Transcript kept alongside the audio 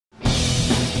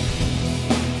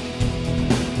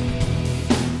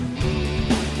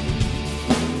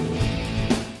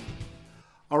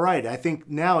right, I think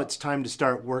now it's time to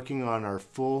start working on our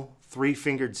full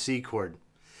three-fingered C chord.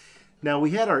 Now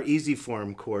we had our easy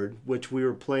form chord, which we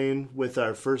were playing with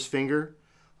our first finger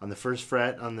on the first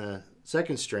fret on the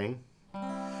second string.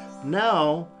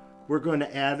 Now we're going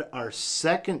to add our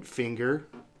second finger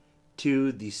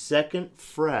to the second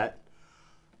fret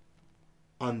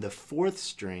on the fourth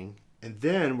string, and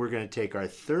then we're going to take our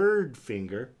third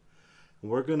finger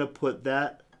and we're going to put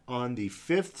that on the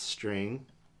fifth string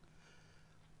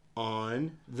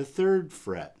on the third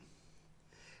fret.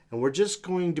 And we're just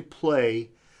going to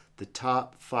play the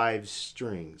top 5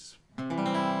 strings.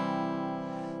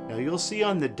 Now you'll see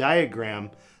on the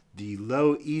diagram the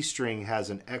low E string has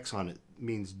an X on it. It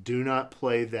means do not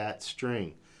play that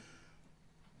string.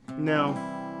 Now,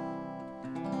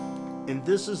 and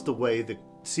this is the way the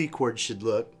C chord should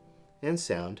look and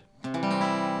sound.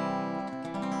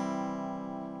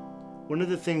 One of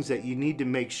the things that you need to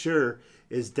make sure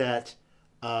is that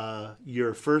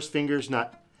your first finger is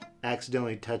not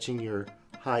accidentally touching your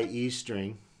high E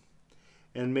string,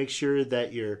 and make sure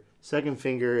that your second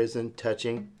finger isn't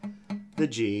touching the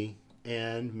G,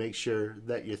 and make sure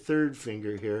that your third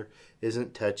finger here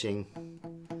isn't touching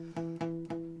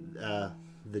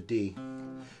the D.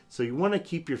 So you want to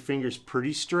keep your fingers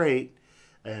pretty straight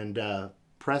and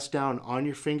press down on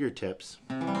your fingertips.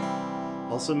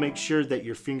 Also make sure that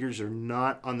your fingers are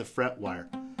not on the fret wire,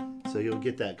 so you'll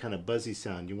get that kind of buzzy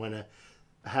sound. You want to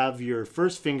have your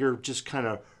first finger just kind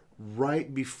of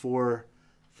right before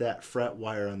that fret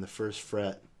wire on the first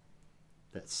fret.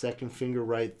 That second finger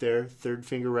right there, third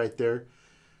finger right there.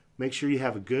 Make sure you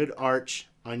have a good arch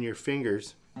on your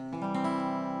fingers.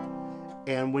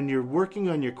 And when you're working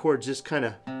on your chords, just kind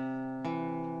of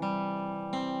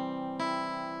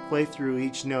play through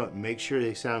each note and make sure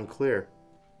they sound clear.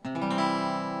 And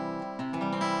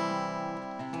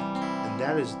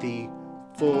that is the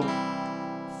full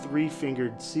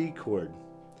three-fingered C chord.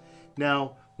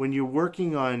 Now, when you're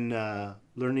working on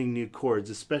learning new chords,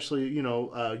 especially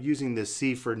using the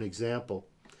C for an example,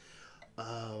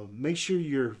 make sure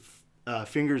your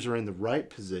fingers are in the right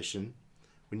position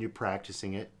when you're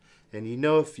practicing it, and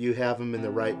if you have them in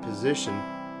the right position.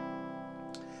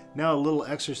 Now a little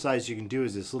exercise you can do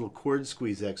is this little chord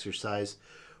squeeze exercise,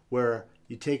 where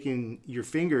you take in your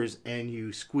fingers and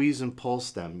you squeeze and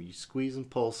pulse them. You squeeze and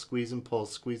pulse, squeeze and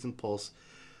pulse, squeeze and pulse.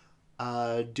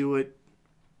 Do it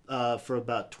for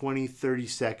about 20-30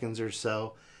 seconds or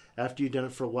so. After you've done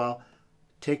it for a while,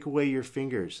 take away your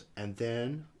fingers and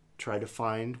then try to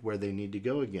find where they need to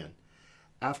go again.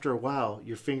 After a while,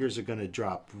 your fingers are going to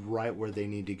drop right where they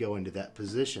need to go into that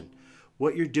position.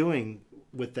 What you're doing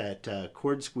with that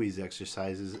chord squeeze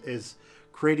exercise is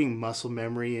creating muscle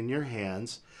memory in your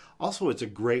hands. Also, it's a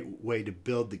great way to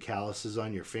build the calluses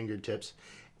on your fingertips,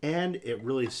 and it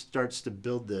really starts to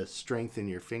build the strength in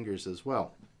your fingers as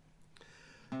well.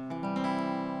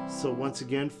 So once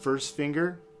again, first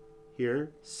finger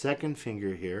here, second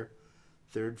finger here,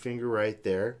 third finger right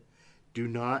there. Do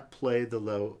not play the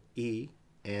low E,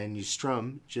 and you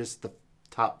strum just the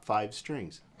top 5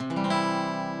 strings.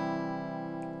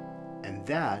 And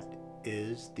that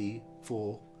is the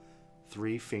full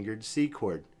three-fingered C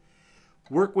chord.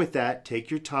 Work with that, take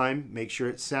your time, make sure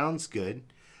it sounds good.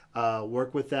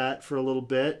 Work with that for a little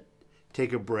bit,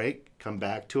 take a break, come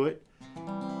back to it,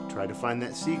 try to find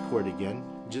that C chord again,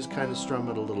 just kind of strum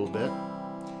it a little bit,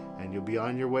 and you'll be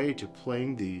on your way to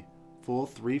playing the full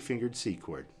three-fingered C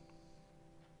chord.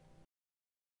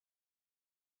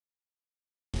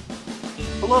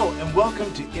 Hello and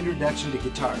welcome to Introduction to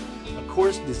Guitar, a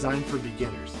course designed for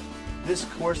beginners. This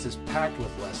course is packed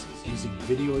with lessons using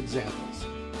video examples.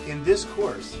 In this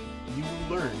course, you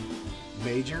will learn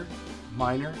major,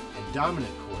 minor, and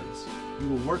dominant chords. You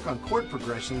will work on chord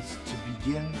progressions to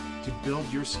begin to build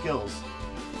your skills.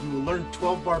 You will learn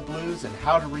 12-bar blues and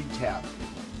how to read tab.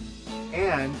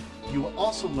 And you will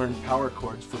also learn power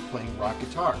chords for playing rock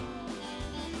guitar.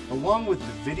 Along with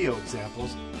the video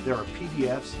examples, there are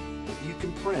PDFs that you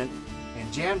can print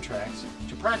and jam tracks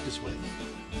to practice with.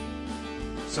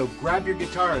 So grab your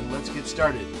guitar and let's get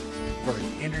started for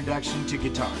an introduction to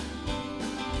guitar.